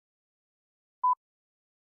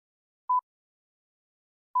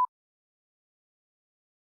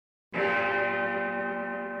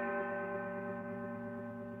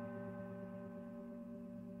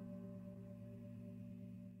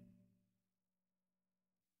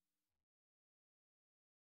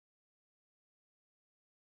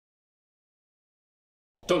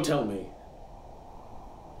Don't tell me.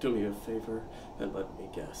 Do me a favor and let me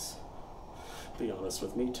guess. Be honest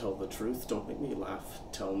with me, tell the truth, don't make me laugh,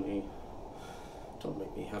 tell me. Don't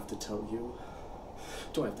make me have to tell you.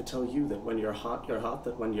 Do I have to tell you that when you're hot,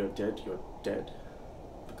 that when you're dead, you're dead?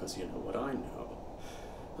 Because you know what I know.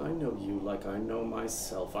 I know you like I know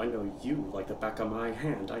myself. I know you like the back of my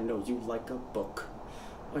hand. I know you like a book.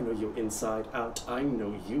 I know you inside out. I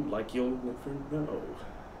know you like you'll never know.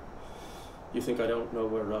 You think I don't know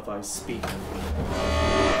whereof I speak?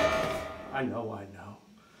 I know.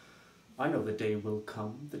 I know the day will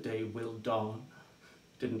come, the day will dawn.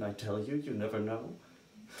 Didn't I tell you, you never know?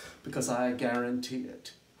 Because I guarantee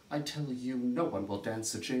it. I tell you, no one will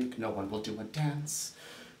dance a jig, no one will do a dance.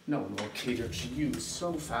 No one will cater to you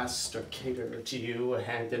so fast or cater to you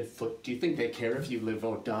hand and foot. Do you think they care if you live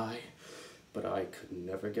or die? But I could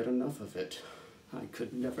never get enough of it. I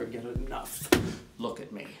could never get enough. Look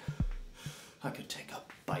at me. I could take a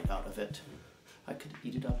bite out of it. I could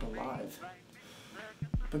eat it up alive.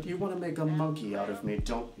 But you want to make a monkey out of me,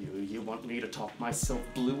 don't you? You want me to talk myself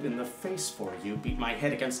blue in the face for you, beat my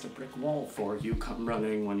head against a brick wall for you, come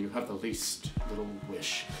running when you have the least little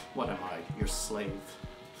wish. What am I, your slave?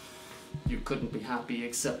 You couldn't be happy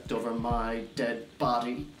except over my dead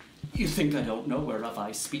body. You think I don't know whereof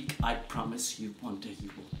I speak? I promise you one day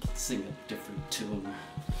you will sing a different tune.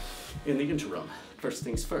 In the interim, first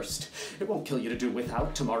things first, it won't kill you to do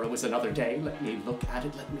without. Tomorrow is another day. Let me look at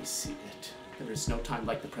it, let me see it. There is no time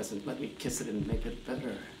like the present. Let me kiss it and make it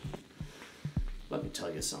better. Let me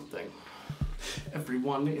tell you something.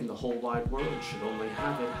 Everyone in the whole wide world should only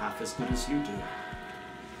have it half as good as you do.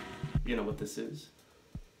 You know what this is?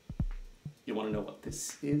 You want to know what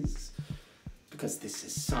this is? Because this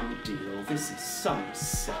is some deal, this is some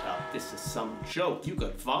setup, this is some joke. You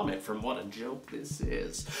could vomit from what a joke this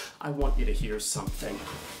is. I want you to hear something.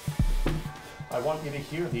 I want you to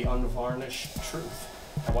hear the unvarnished truth.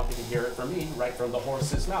 I want you to hear it from me, right from the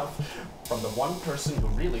horse's mouth, from the one person who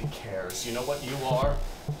really cares. You know what you are?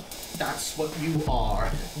 That's what you are.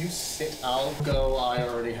 You sit, I'll go, I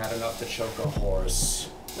already had enough to choke a horse.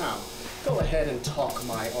 Now, go ahead and talk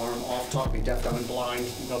my arm off, talk me deaf, dumb, and blind.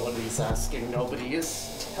 Nobody's asking, nobody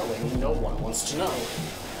is telling, no one wants to know.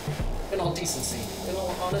 In all decency, in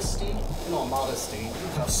all honesty, in all modesty, you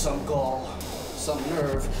have some gall, some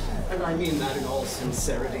nerve, and I mean that in all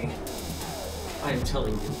sincerity. I am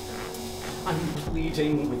telling you, I'm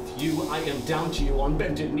pleading with you, I am down to you on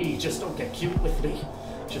bended knee, just don't get cute with me.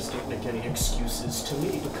 Just don't make any excuses to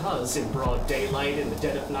me, because in broad daylight, in the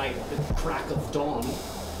dead of night, at the crack of dawn,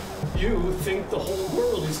 you think the whole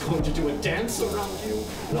world is going to do a dance around you.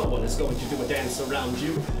 No one is going to do a dance around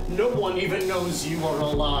you. No one even knows you are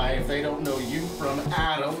alive. They don't know you from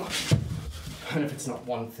Adam. And if it's not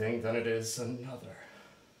one thing, then it is another.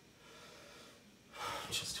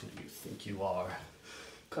 Just who do you think you are?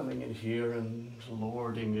 Coming in here and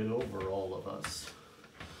lording it over all of us.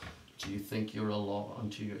 Do you think you're a law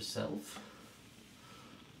unto yourself?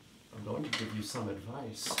 I'm going to give you some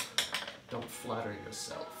advice. Don't flatter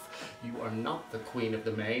yourself. You are not the queen of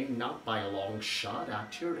the Main, not by a long shot.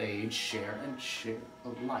 At your age, share and share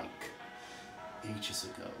alike. Ages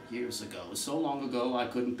ago, years ago, so long ago I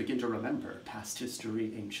couldn't begin to remember. Past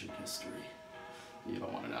history, ancient history. You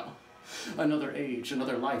don't want to know. Another age,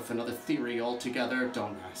 another life, another theory altogether.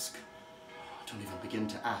 Don't ask. Don't even begin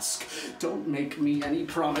to ask. Don't make me any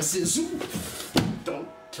promises. Don't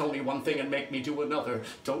tell me one thing and make me do another.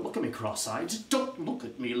 Don't look at me cross-eyed. Don't look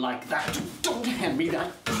at me like that. Don't hand me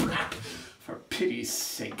that crap. For pity's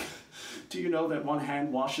sake. Do you know that one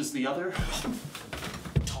hand washes the other?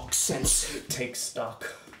 Talk sense. Take stock.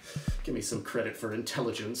 Give me some credit for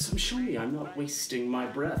intelligence. Show me I'm not wasting my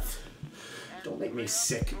breath. Don't make me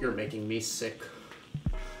sick. You're making me sick.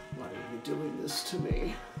 Why are you doing this to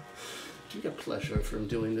me? Do you get pleasure from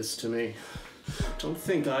doing this to me? Don't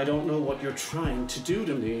think I don't know what you're trying to do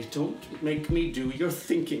to me. Don't make me do your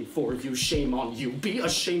thinking for you. Shame on you. Be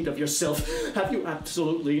ashamed of yourself. Have you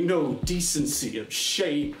absolutely no decency of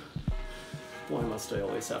shame? Why must I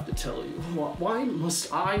always have to tell you? Why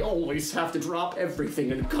must I always have to drop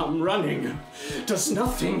everything and come running? Does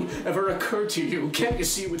nothing ever occur to you? Can't you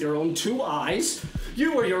see with your own two eyes?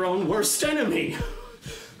 You are your own worst enemy.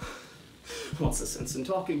 What's the sense in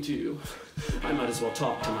talking to you? I might as well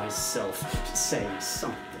talk to myself, say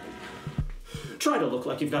something. Try to look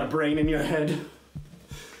like you've got a brain in your head.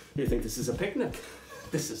 You think this is a picnic?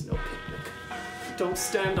 This is no picnic. Don't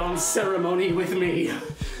stand on ceremony with me.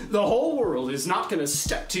 The whole world is not gonna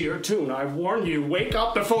step to your tune. I warn you, wake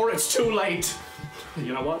up before it's too late.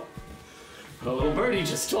 You know what? A little birdie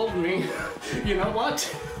just told me. You know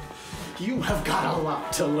what? You have got a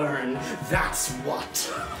lot to learn, that's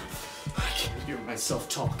what. I can't hear myself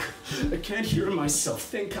talk. I can't hear myself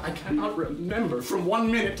think. I cannot remember from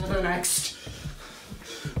one minute to the next.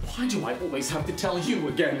 Why do I always have to tell you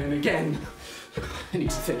again and again? I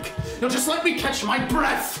need to think. Now just let me catch my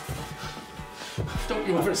breath. Don't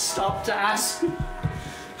you ever stop to ask?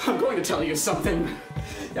 I'm going to tell you something.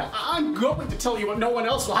 Yeah, I'm going to tell you what no one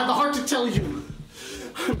else will have the heart to tell you.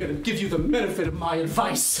 I'm going to give you the benefit of my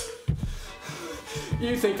advice.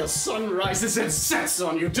 You think the sun rises and sets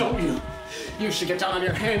on you, don't you? You should get down on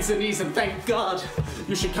your hands and knees and thank God.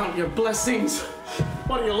 You should count your blessings.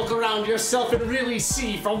 Why don't you look around yourself and really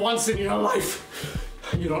see for once in your life?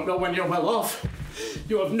 You don't know when you're well off.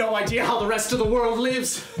 You have no idea how the rest of the world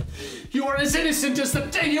lives. You are as innocent as the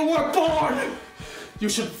day you were born. You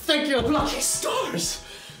should thank your lucky stars.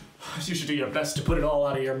 You should do your best to put it all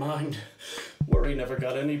out of your mind. Worry never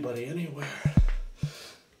got anybody anywhere.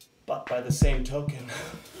 But by the same token,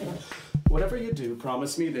 whatever you do,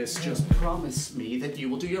 promise me this. Just promise me that you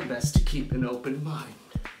will do your best to keep an open mind.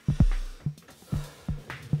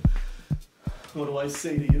 What do I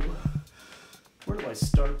say to you? Where do I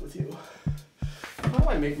start with you? How do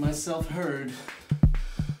I make myself heard?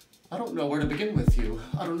 I don't know where to begin with you.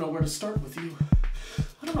 I don't know where to start with you.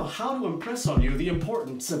 I don't know how to impress on you the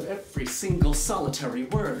importance of every single solitary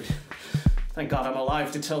word. Thank God I'm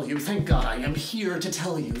alive to tell you. Thank God I am here to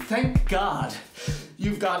tell you. Thank God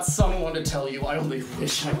you've got someone to tell you. I only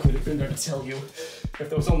wish I could have been there to tell you. If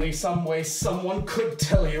there was only some way someone could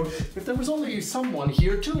tell you. If there was only someone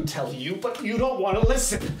here to tell you, but you don't want to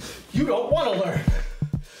listen. You don't want to learn.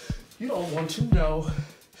 You don't want to know.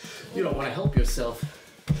 You don't want to help yourself.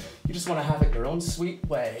 You just want to have it your own sweet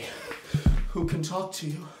way. Who can talk to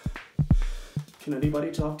you? Can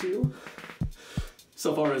anybody talk to you?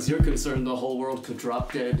 So far as you're concerned, the whole world could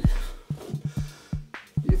drop dead.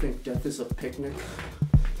 You think death is a picnic?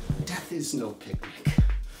 Death is no picnic.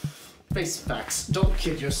 Face facts, don't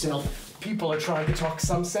kid yourself. People are trying to talk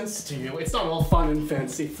some sense to you. It's not all fun and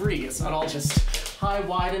fancy-free. It's not all just high,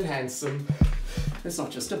 wide, and handsome. It's not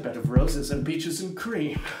just a bed of roses and peaches and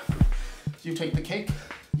cream. You take the cake,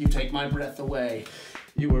 you take my breath away.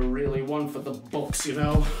 You were really one for the books, you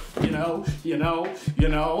know.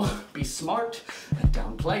 Be smart and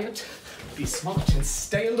downplay it. Be smart and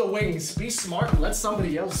stay in the wings. Be smart and let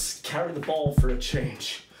somebody else carry the ball for a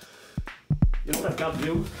change. You know what I've got to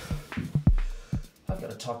do? I've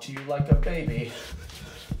got to talk to you like a baby.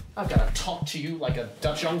 I've got to talk to you like a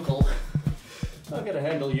Dutch uncle. I've got to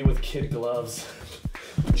handle you with kid gloves.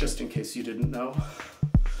 Just in case you didn't know.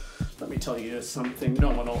 Let me tell you something no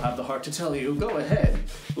one will have the heart to tell you. Go ahead.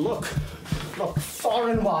 Look far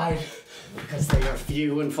and wide, because they are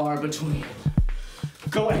few and far between.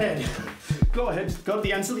 Go ahead. Go to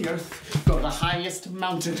the ends of the earth. Go to the highest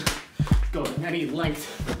mountain. Go to any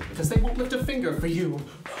length, because they won't lift a finger for you.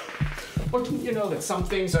 Or don't you know that some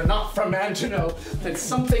things are not for man to know? That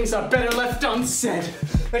some things are better left unsaid?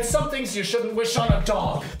 That some things you shouldn't wish on a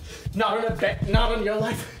dog. Not on a bet, not on your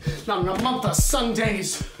life, not on a month of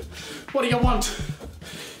Sundays. What do you want?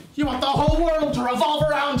 You want the whole world to revolve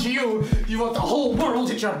around you. You want the whole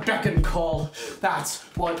world at your beck and call. That's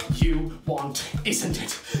what you want, isn't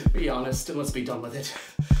it? Be honest and let's be done with it.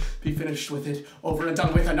 Be finished with it, over and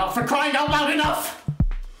done with. Enough, for crying out loud, enough!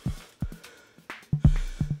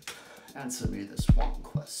 Answer me this one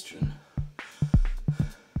question.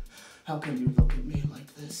 How can you look at me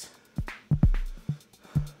like this?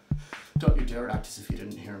 Don't you dare act as if you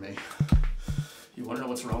didn't hear me. You want to know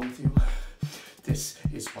what's wrong with you? This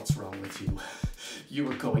is what's wrong with you. You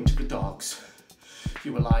were going to the dogs.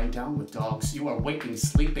 You were lying down with dogs. You are waking,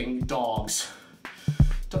 sleeping dogs.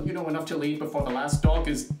 Don't you know enough to leave before the last dog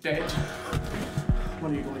is dead?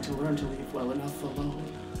 When are you going to learn to leave well enough alone?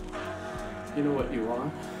 You know what you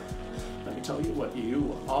are? Let me tell you what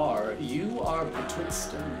you are. You are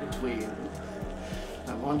betwixt and between.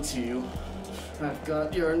 I want you. I've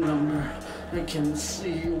got your number. I can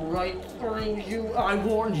see right through you. I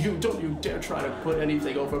warn you, don't you dare try to put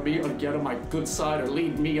anything over me or get on my good side or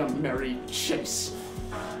lead me a merry chase.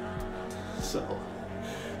 So,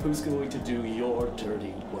 who's going to do your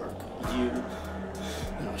dirty work? You?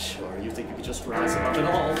 Oh, sure, you think you could just rise above it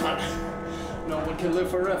all, but no one can live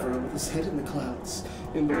forever with his head in the clouds,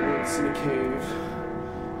 in the woods, in a cave,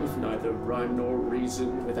 with neither rhyme nor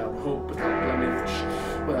reason, without hope, without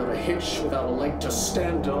blemish, without a hitch, without a leg to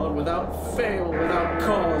stand on, without fail, without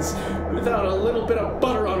cause, without a little bit of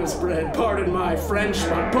butter on his bread. Pardon my French,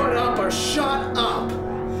 but put up or shut up.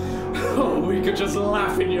 Oh, we could just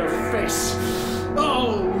laugh in your face.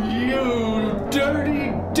 Oh, you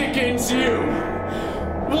dirty Dickens, you!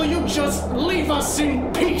 Will you just leave us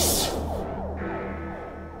in peace?